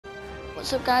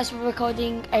What's up guys, we're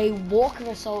recording a walker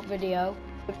assault video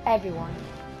with everyone.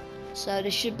 So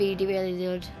this should be really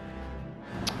good.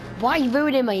 Why are you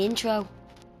ruining my intro?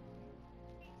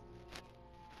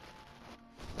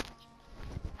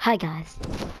 Hi guys.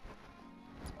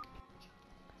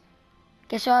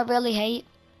 Guess who I really hate?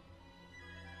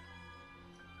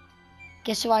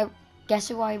 Guess who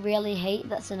I really hate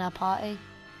that's in our party?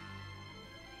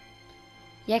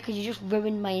 Yeah, cause you just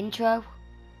ruined my intro.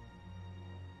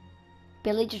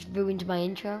 Billy just ruined my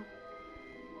intro.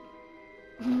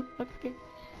 Okay.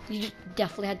 You just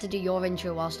definitely had to do your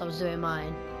intro whilst I was doing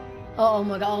mine. Oh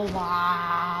my god, oh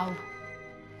wow.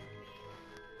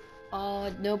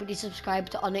 Oh, nobody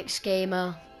subscribed to Onyx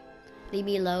Gamer. Leave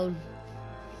me alone.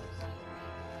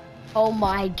 Oh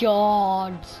my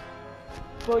god.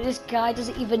 Bro, this guy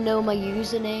doesn't even know my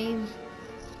username.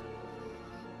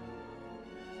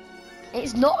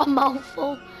 It's not a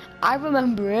mouthful. I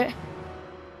remember it.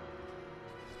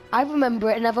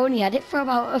 And I've only had it for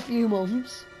about a few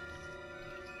months.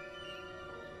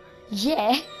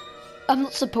 Yeah, I'm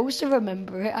not supposed to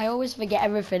remember it. I always forget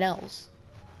everything else.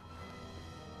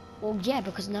 Well, yeah,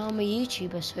 because now I'm a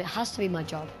YouTuber, so it has to be my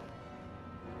job.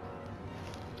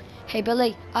 Hey,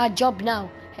 Billy, our job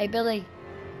now. Hey, Billy.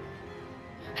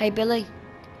 Hey, Billy.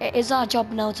 It is our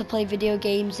job now to play video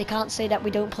games. They can't say that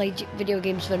we don't play video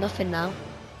games for nothing now.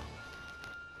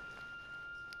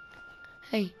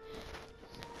 Hey.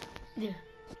 Yeah.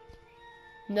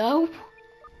 No?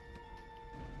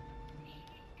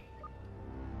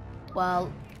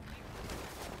 Well.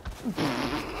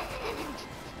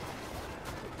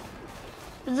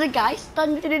 There's a guy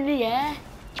standing in the air.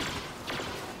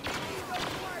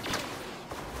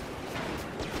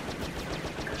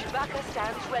 Chewbacca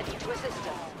stands ready to assist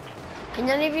us. Can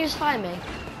any of you find me?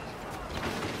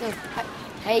 No.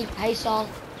 Hey, Saul.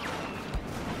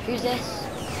 Who's this?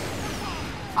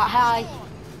 Hi.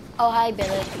 Oh, hi,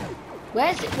 Billy. Where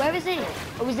is he?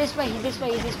 Oh, he's this way, he's this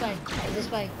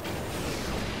way.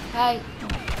 Hi.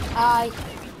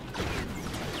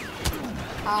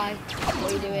 Hi.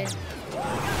 What are you doing?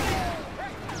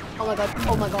 Oh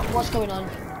my god, what's going on?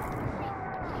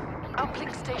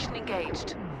 Uplink station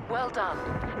engaged. Well done.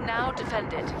 Now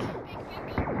defend it.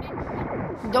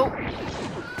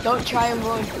 Don't try and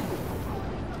run.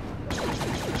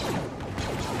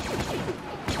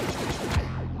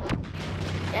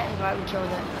 Yeah, right, we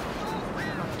killed it.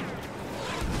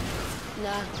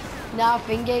 Nah,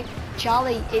 thingy.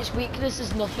 Charlie, its weakness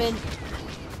is nothing.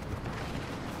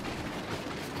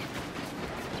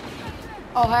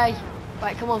 Oh, hey.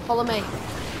 Right, come on, follow me.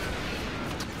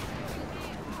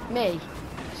 Me?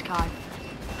 Sky.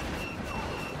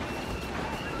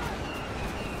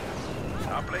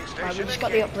 Right, we just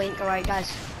got the uplink. Alright, guys.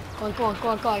 Come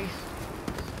on, guys.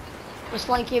 Let's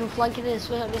flank him this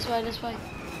way.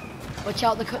 Watch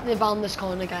out, they're around this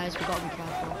corner, guys. We've got to be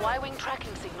careful. Y-wing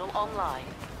tracking signal online.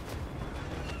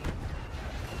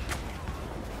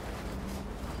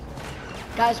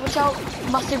 Guys, watch out.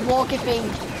 Massive walker thing.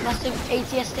 Massive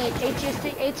ATST.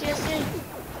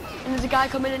 And there's a guy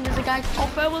coming in,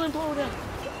 Oh, thermal imploder.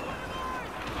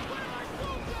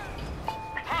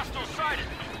 Hostile sighted.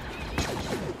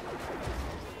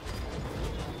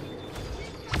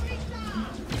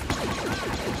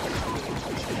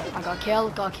 I got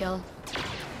killed.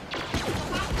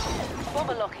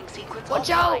 Bomber locking sequence. Watch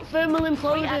out, thermal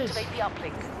imploders. Reactivate the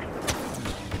uplink.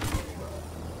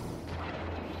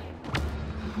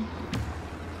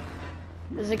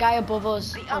 There's a guy above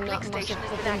us The on that uplink massive station has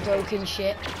been fucking broken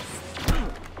shit.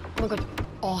 Oh my god.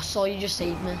 Oh, Saul, you just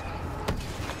saved me.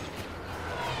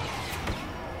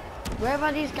 Where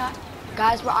are these guys?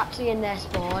 Guys, we're actually in their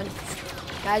spawn.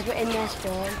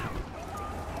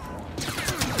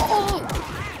 Oh!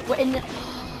 We're in the...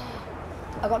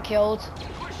 I got killed.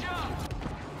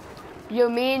 Yo,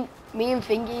 me and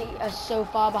Thingy are so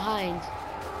far behind.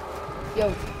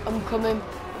 Yo, I'm coming.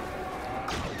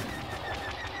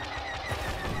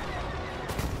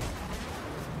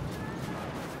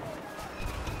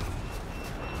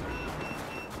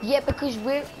 Yeah, because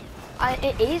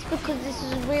it is because this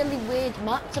is a really weird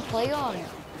map to play on.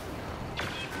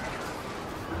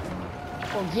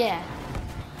 Oh yeah.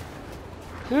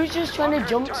 Who's just trying to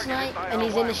jump snipe and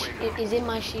he's in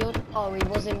my shield? Oh, he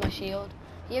was in my shield.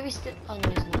 Yeah, he's still. Oh no,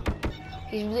 he's not.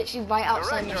 He's literally right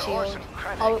outside my shield.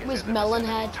 Oh, it was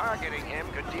Melonhead. Targeting him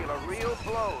could deal a real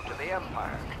blow to the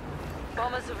Empire.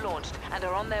 Bombers have launched and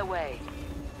are on their way.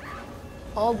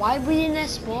 Oh, why are we in their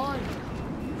spawn?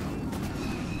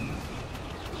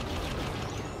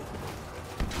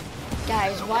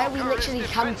 Guys, why are we literally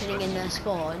camping in their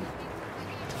spawn?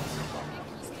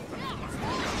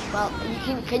 Well,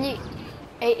 can you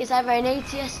It's either an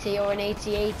ATST or an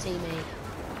AT-AT, mate.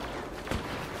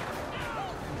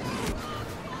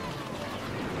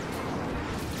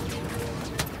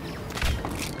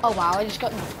 Oh wow, I just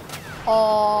got...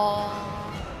 Oh...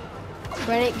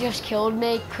 Krennic just killed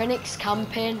me. Krennic's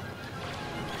camping.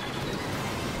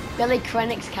 Billy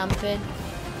Krennic's camping.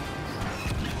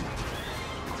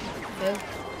 Who?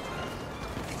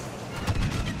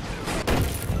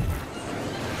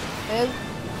 Who?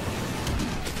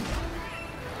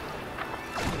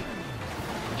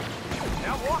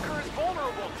 Now Walker is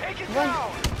vulnerable. Take it Run.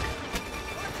 down.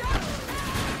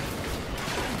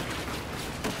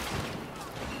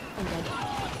 I'm dead.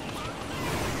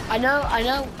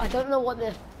 I don't know what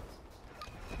the...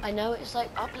 I know it's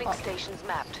like... Uplink stations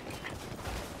mapped.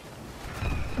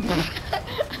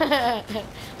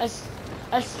 that's...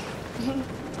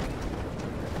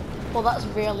 Well, that's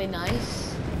really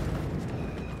nice.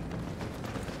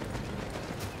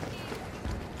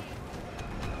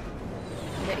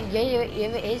 Yeah,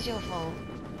 it is your fault.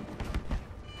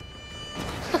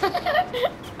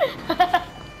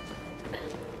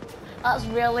 That's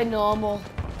really normal.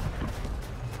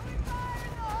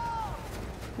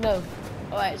 No.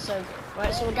 Alright, so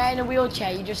a guy in a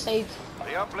wheelchair, you just say...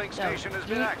 The uplink station has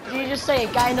been activated. You just say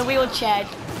a guy in a wheelchair.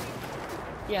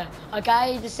 Yeah, a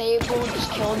guy disabled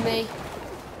just killed me.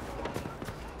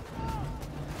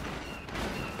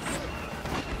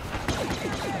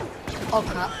 Oh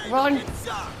crap, run!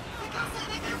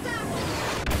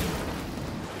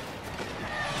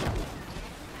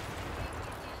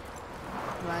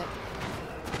 Right.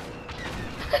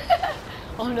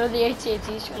 Oh no, the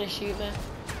AT-AT's trying to shoot me.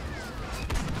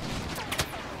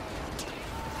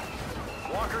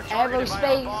 Walker targeted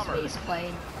by our bomber. Aerospace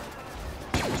plane.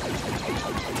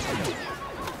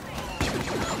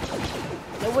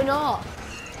 No, we're not.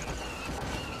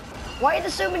 Why are there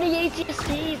so many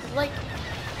ATSTs? Like,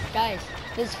 guys,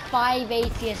 there's 5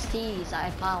 ATSTs that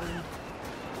I found.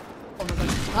 Oh my god.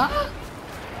 Ah!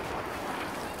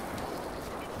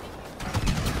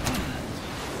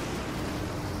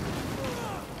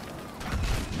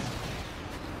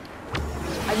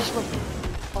 I just went.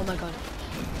 Oh my god.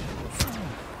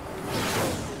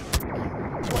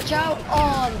 Watch out!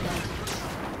 Oh, I'm dead.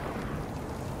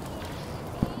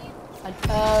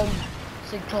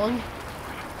 Is it gone?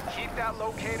 Keep that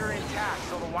locator intact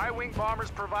so the Y-wing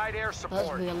bombers provide air support.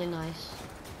 That's really nice.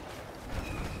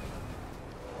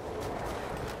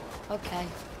 Okay.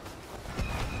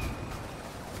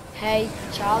 Hey,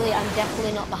 Charlie, I'm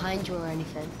definitely not behind you or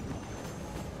anything.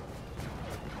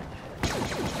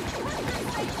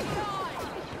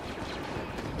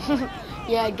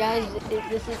 Yeah, guys,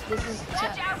 this is.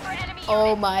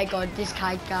 Oh my god, this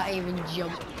guy can't even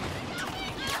jump.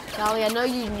 Charlie, I know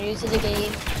you're new to the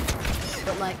game,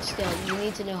 but like, still, you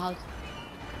need to know how.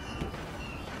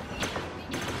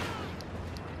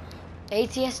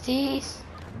 ATSTs,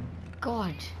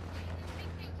 God.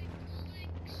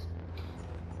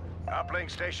 Uplink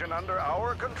station under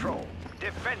our control.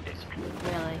 Defend it.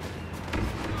 Really.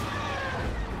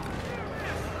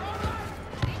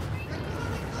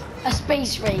 A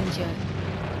space ranger.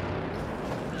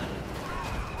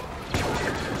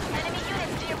 Enemy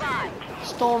units nearby.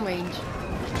 Storm range.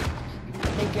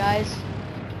 Hey guys.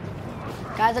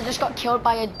 Guys, I just got killed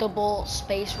by a double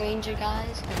space ranger,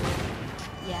 guys. And,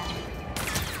 yeah.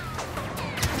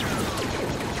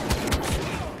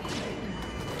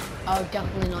 Oh,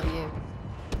 definitely not you.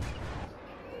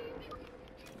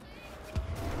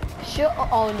 Sure.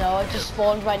 Oh no, I just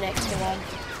spawned right next to one.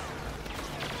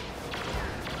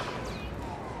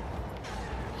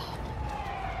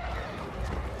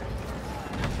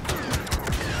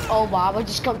 Oh wow, I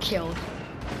just got killed.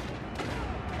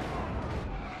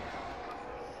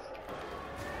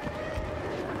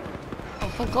 Oh,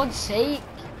 for God's sake.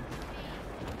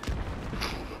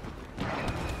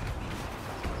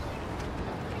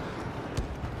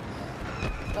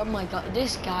 Oh my god,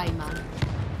 this guy, man.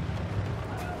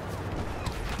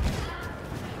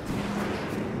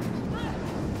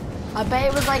 I bet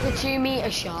it was like a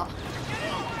 2-meter shot.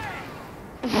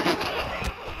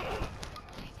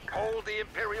 Hold the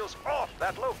Imperials off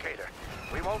that locator.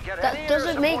 We won't get any That air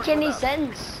doesn't make support any without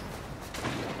it. sense.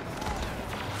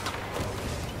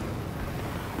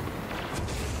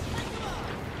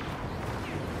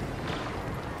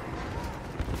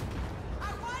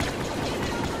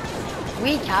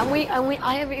 We can,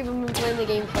 I haven't even been playing the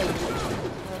game for as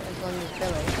long as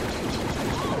Billy.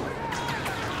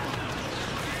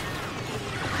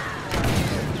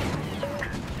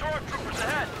 Stormtroopers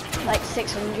ahead. Like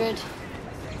 600.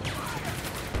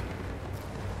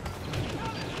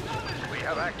 We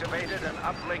have activated an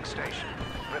uplink station.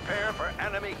 Prepare for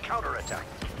enemy counterattack.